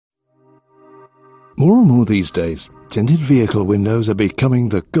More and more these days, tinted vehicle windows are becoming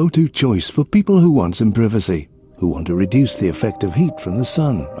the go-to choice for people who want some privacy, who want to reduce the effect of heat from the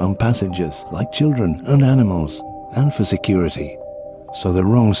sun on passengers like children and animals, and for security, so the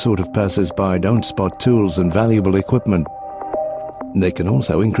wrong sort of passers-by don't spot tools and valuable equipment. They can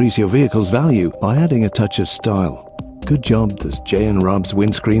also increase your vehicle's value by adding a touch of style. Good job, there's J & Rob's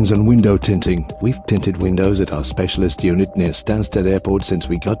Windscreens and window tinting. We've tinted windows at our specialist unit near Stansted Airport since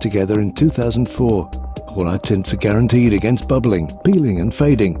we got together in 2004. All our tints are guaranteed against bubbling, peeling and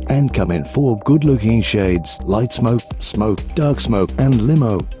fading, and come in 4 good-looking shades: light smoke, smoke, dark smoke and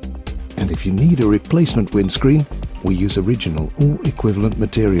limo. And if you need a replacement windscreen, we use original or equivalent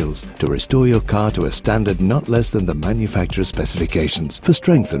materials to restore your car to a standard not less than the manufacturer's specifications for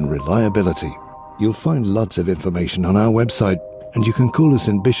strength and reliability. You'll find lots of information on our website, and you can call us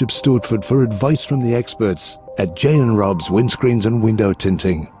in Bishop Stortford for advice from the experts at J & Rob's Windscreens and Window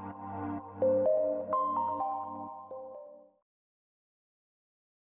Tinting.